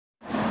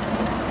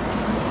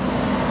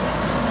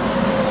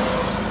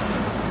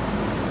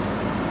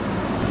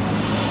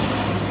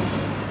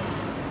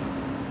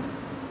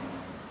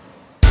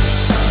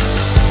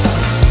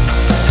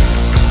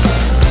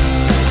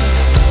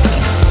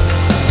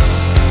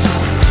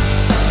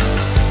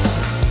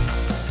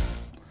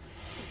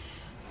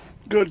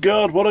Good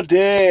God, what a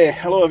day!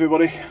 Hello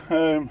everybody.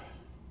 What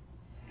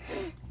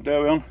day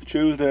are we on?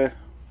 Tuesday.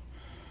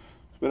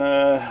 It's been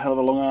a hell of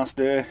a long ass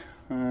day.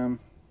 But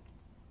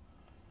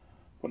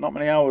not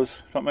many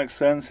hours, if that makes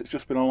sense. It's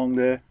just been a long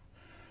day.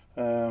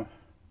 Yeah,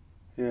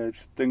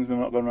 just things have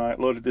not gone right.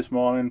 Loaded this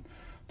morning.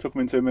 Took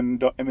him into I can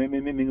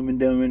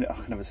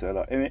never say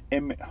that.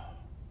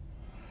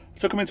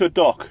 Took him into a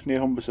dock near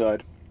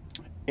Humberside.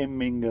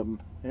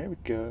 Immingham. There we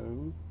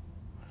go.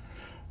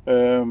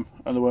 And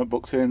they weren't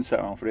booked in, sat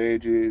around for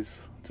ages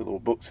until they were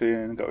booked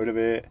in, got rid of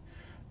it,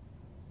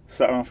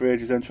 sat around for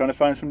ages then trying to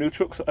find some new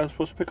trucks that I was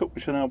supposed to pick up,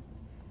 which are now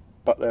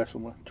back there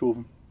somewhere, 2 of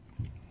them.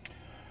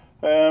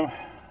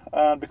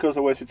 And because I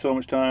wasted so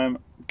much time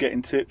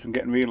getting tipped and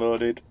getting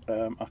reloaded,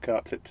 I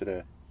can't tip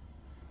today.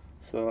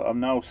 So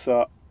I'm now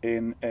sat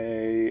in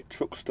a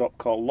truck stop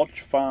called Lodge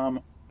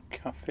Farm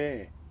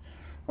Cafe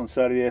on the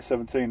side of the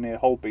A17 near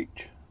Hull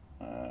Beach.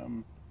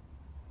 Running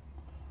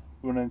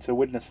into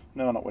Widnes,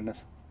 no not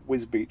Widnes,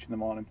 Whiz Beach in the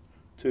morning.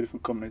 2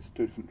 different companies,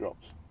 2 different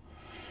drops.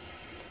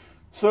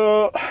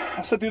 So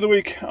I said the other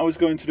week I was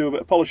going to do a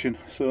bit of polishing.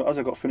 So as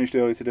I got finished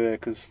early today,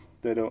 because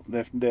they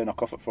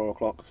knock off at 4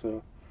 o'clock.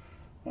 So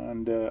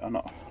I'm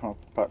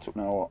packed up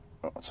now.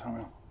 What time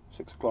now?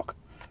 6 o'clock.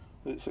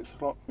 Is it 6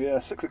 o'clock? Yeah,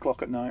 6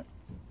 o'clock at night.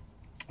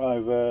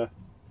 I've got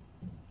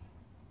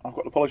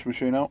the polish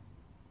machine out.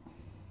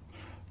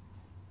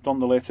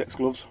 Donned the latex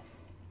gloves.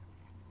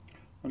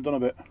 And done a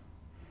bit.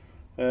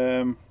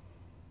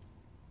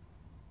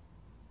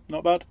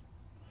 Not bad.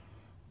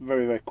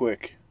 Very, very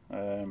quick.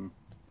 The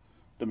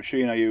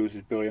machine I use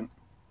is brilliant.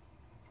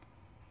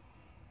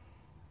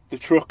 The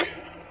truck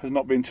has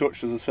not been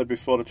touched, as I said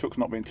before. The truck's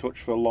not been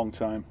touched for a long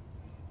time.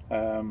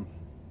 Well,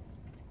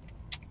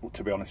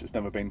 to be honest, it's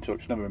never been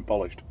touched, never been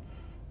polished.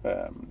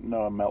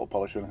 No metal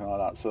polish or anything like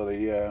that. So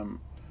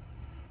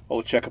all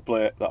the checker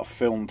plate that I've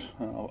filmed,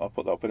 I'll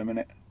put that up in a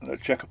minute. The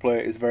checker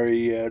plate is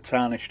very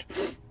tarnished,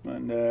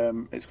 and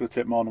it's going to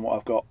take more than what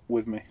I've got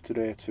with me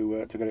today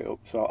to get it up.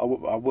 So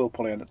I will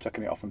probably end up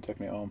taking it off and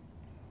taking it home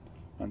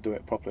and do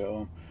it properly at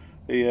home.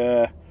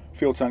 The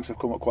fuel tanks have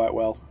come up quite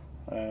well,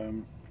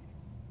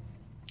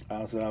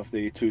 as have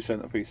the 2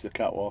 centerpieces of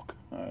catwalk.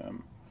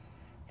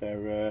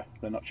 They're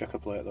not checker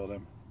plate though.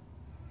 Them.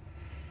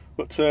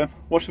 But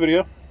watch the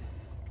video.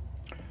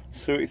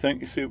 See what you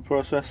think. You see the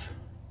process.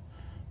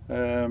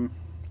 I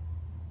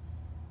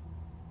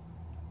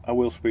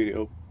will speed it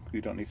up.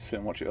 You don't need to sit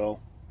and watch it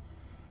all.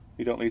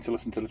 You don't need to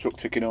listen to the truck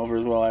ticking over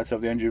as well. I had to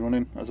have the engine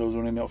running as I was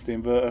running it off the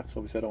inverter, so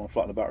obviously I don't want to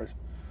flatten the batteries.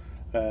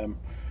 Have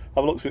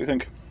a look, see what you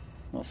think.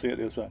 I'll see you at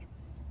the other side.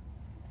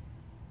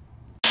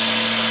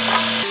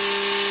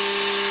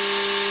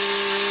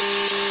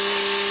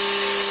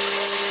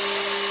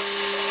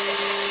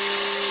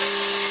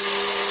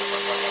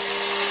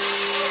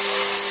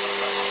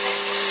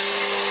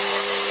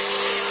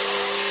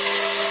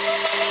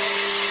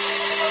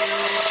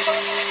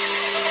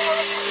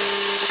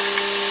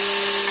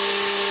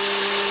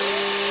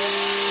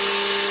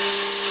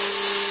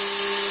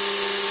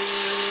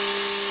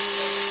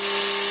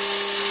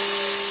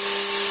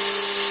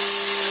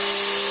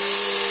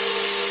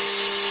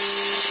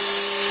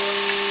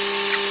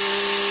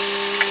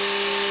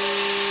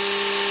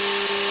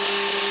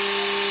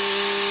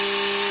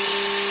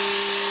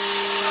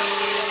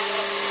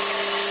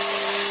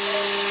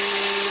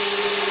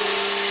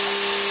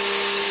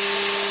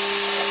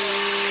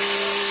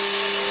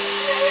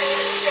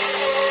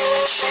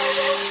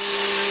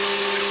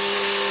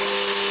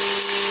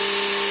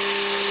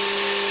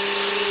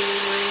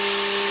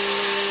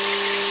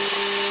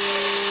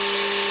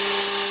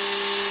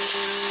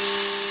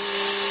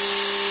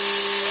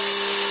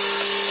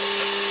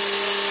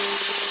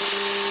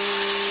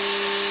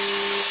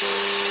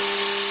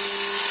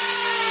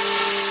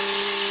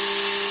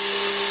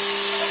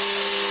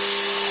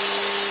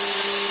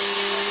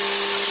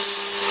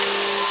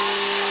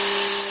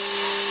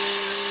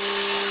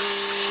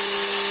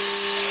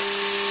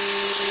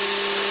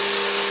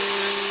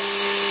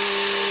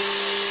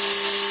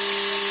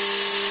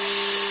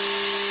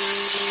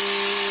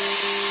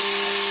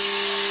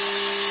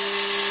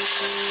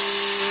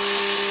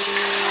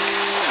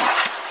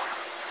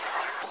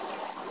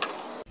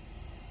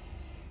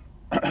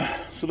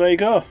 So there you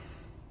go.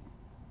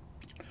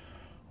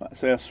 Like I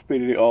say, I've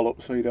speeded it all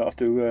up so you don't have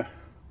to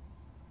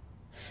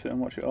sit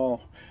and watch it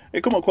all.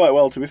 It come up quite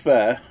well, to be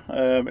fair.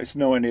 It's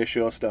nowhere near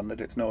show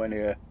standard. It's nowhere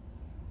near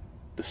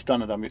the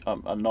standard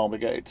I normally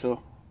get it to.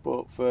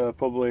 But for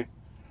probably,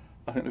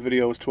 I think the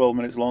video was 12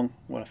 minutes long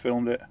when I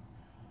filmed it.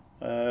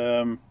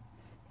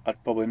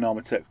 I'd probably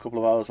normally take a couple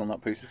of hours on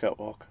that piece of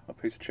catwalk,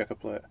 that piece of checker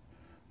plate.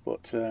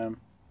 But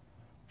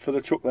for the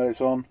truck that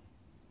it's on,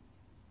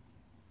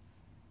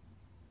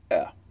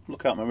 yeah.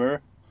 Look out my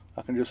mirror,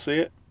 I can just see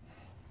it.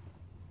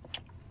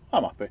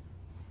 I'm happy.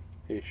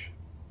 Ish.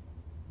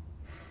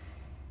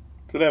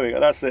 So there we go,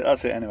 that's it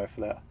anyway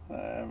for that.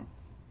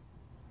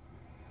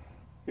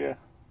 Yeah.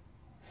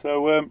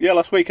 So yeah,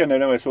 last weekend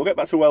anyway, so we'll get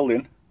back to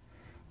welding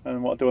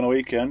and what I do on a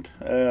weekend.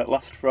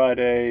 Last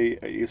Friday,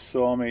 you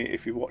saw me,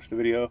 if you watched the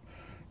video,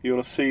 you'll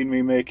have seen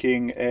me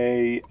making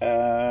a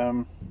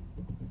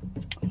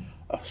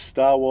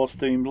Star Wars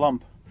themed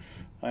lamp.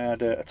 I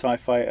had a TIE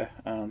fighter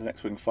and an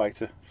X-Wing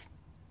fighter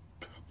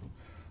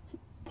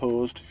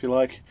posed, if you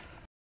like.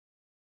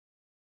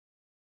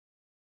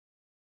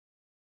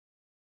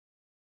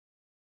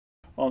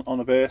 On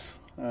the base,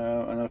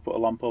 and then I put a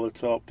lamp over the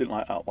top. Didn't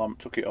like that lamp,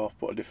 took it off,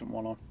 put a different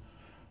one on,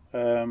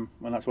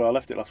 and that's where I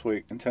left it last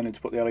week, intending to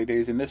put the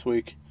LEDs in this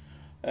week.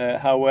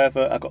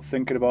 However, I got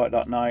thinking about it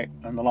that night,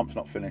 and the lamp's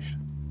not finished.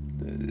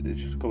 It's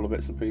just a couple of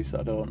bits of piece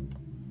that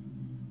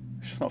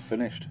it's just not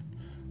finished.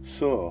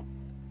 So,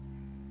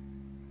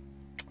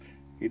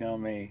 you know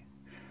me,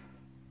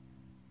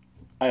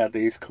 I had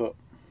these cut.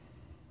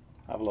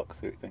 Have a look,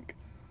 see what you think.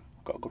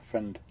 I've got a good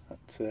friend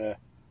that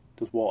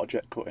does water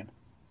jet cutting.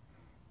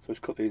 So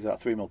just cut these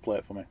out, 3mm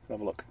plate for me. Have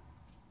a look.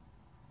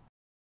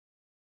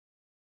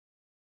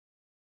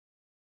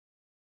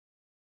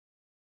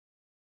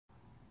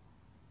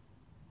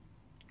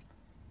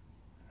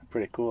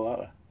 Pretty cool,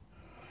 aren't they?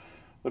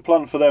 The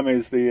plan for them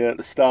is the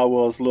Star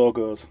Wars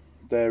logos.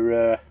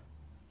 They're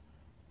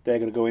going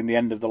to go in the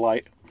end of the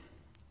light.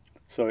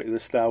 So the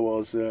Star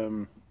Wars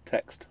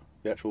text,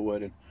 the actual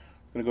wording,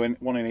 going to go in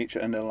one in each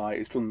end of the light.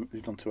 He's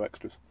done 2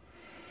 extras.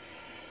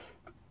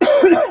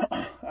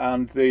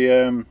 And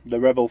the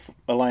Rebel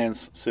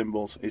Alliance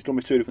symbols, he's done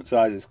with 2 different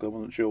sizes because I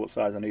wasn't sure what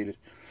size I needed.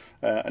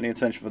 And the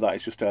intention for that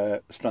is just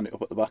to stand it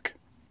up at the back,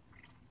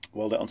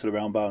 weld it onto the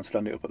round bar and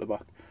stand it up at the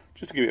back,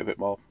 just to give it a bit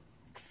more,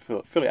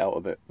 fill it out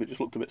a bit. It just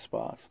looked a bit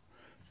sparse,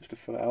 just to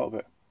fill it out a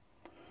bit.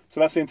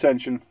 So that's the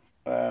intention.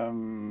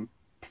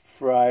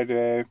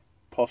 Friday,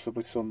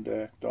 possibly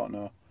Sunday, don't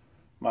know.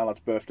 My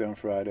lad's birthday on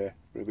Friday,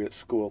 we'll be at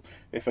school.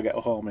 If I get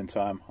home in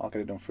time, I'll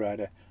get it done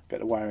Friday, get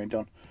the wiring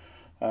done.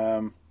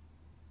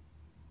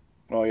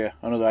 Oh yeah,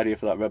 another idea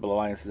for that Rebel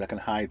Alliance is I can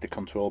hide the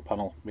control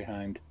panel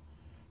behind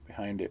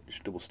it,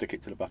 just double stick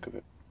it to the back of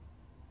it.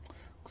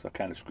 Because I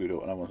kind of screwed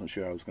up and I wasn't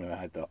sure I was going to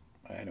hide that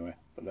anyway,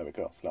 but there we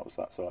go, so that was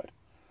that side.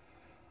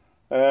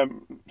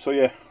 So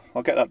yeah,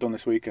 I'll get that done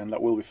this weekend.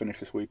 That will be finished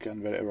this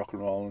weekend, ready to rock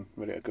and roll and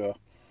ready to go.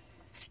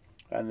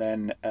 And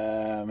then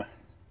I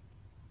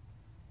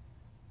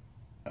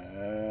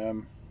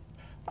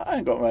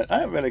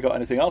haven't really got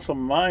anything else on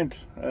mind,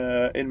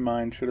 in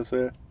mind, should I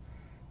say.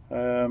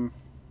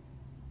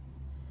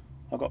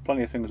 I've got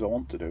plenty of things I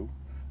want to do.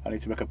 I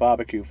need to make a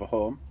barbecue for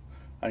home.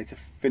 I need to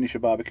finish a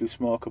barbecue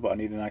smoker, but I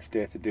need a nice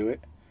day to do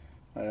it.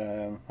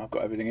 I've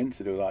got everything in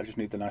to do that. I just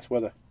need the nice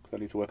weather because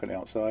I need to work on the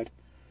outside.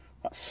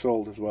 That's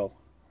sold as well.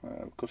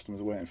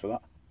 Customers are waiting for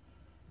that.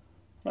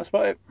 That's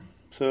about it.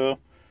 So,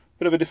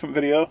 bit of a different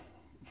video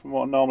from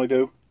what I normally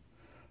do.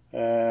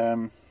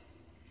 Yeah.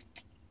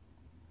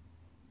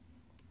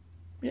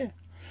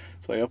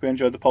 So I hope you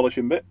enjoyed the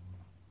polishing bit.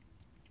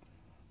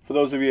 For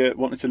those of you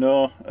wanting to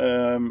know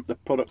the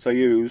products I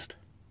used,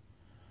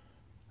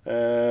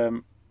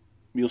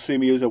 you'll see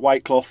me use a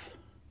white cloth,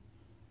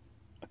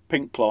 a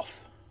pink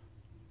cloth,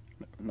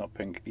 not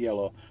pink,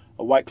 yellow,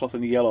 a white cloth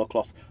and a yellow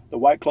cloth. The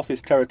white cloth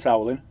is Terra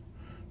Toweling,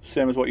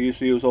 same as what you used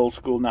to use old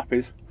school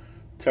nappies,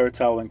 Terra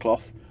Toweling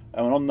cloth.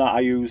 And on that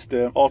I used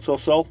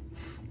Autosol,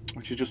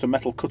 which is just a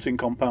metal cutting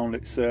compound.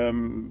 It's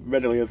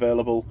readily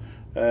available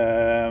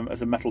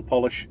as a metal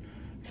polish.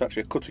 It's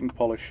actually a cutting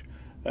polish.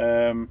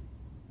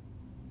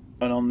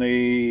 And on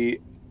the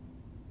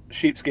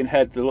sheepskin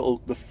head,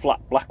 the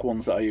flat black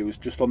ones that I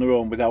used, just on their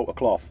own without a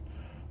cloth,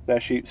 they're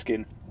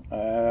sheepskin,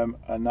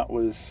 and that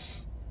was,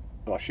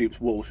 or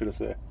sheep's wool, should I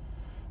say.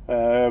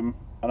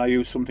 And I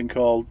used something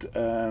called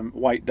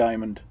White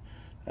Diamond.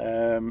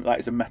 That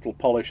is a metal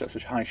polish. That's a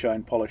high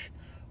shine polish.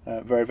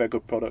 Very, very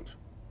good product.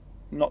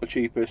 Not the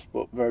cheapest,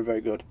 but very,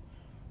 very good.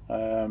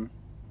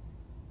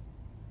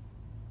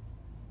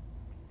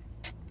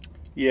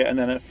 Yeah, and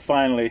then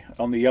finally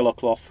on the yellow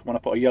cloth, when I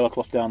put a yellow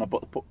cloth down, I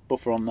put the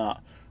buffer on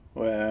that.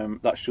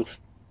 That's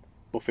just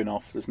buffing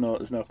off. There's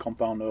no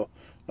compound, no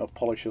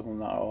polish on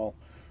that at all.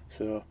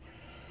 So,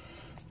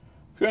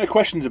 if you have any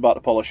questions about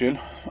the polishing,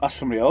 ask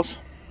somebody else.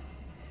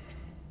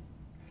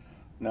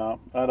 No,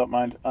 I don't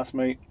mind. Ask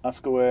me,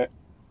 ask away.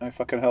 If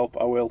I can help,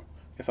 I will.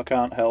 If I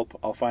can't help,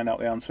 I'll find out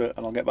the answer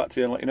and I'll get back to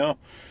you and let you know.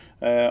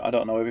 I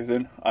don't know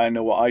everything. I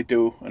know what I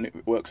do and it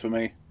works for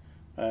me.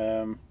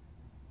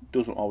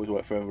 Doesn't always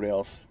work for everybody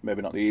else.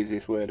 Maybe not the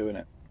easiest way of doing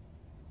it,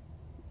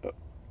 but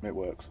it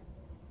works,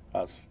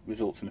 as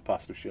results in the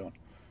past have shown.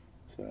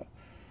 So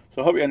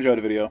I hope you enjoyed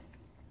the video.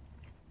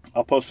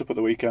 I'll post up at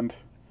the weekend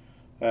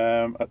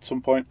at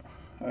some point.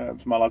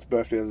 It's my lad's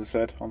birthday, as I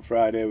said, on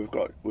Friday. We're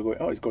going.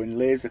 Oh, he's going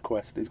Laser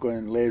Quest. He's going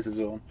in Laser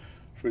Zone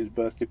for his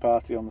birthday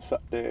party on the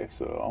Saturday.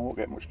 So I won't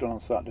get much done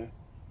on Saturday.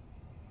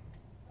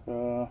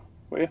 But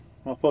yeah,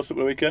 I'll post up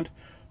at the weekend.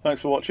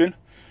 Thanks for watching.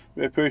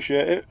 We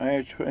appreciate it.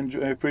 I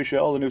appreciate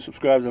all the new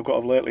subscribers I've got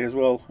of lately as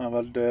well. I've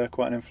had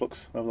quite an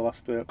influx over the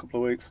last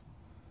couple of weeks,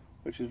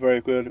 which is very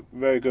good,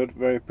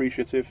 very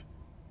appreciative,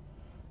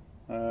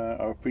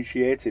 or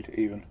appreciated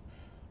even.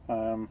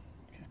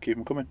 Keep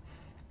them coming.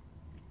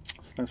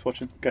 So thanks for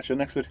watching. Catch you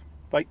next video.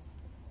 Bye.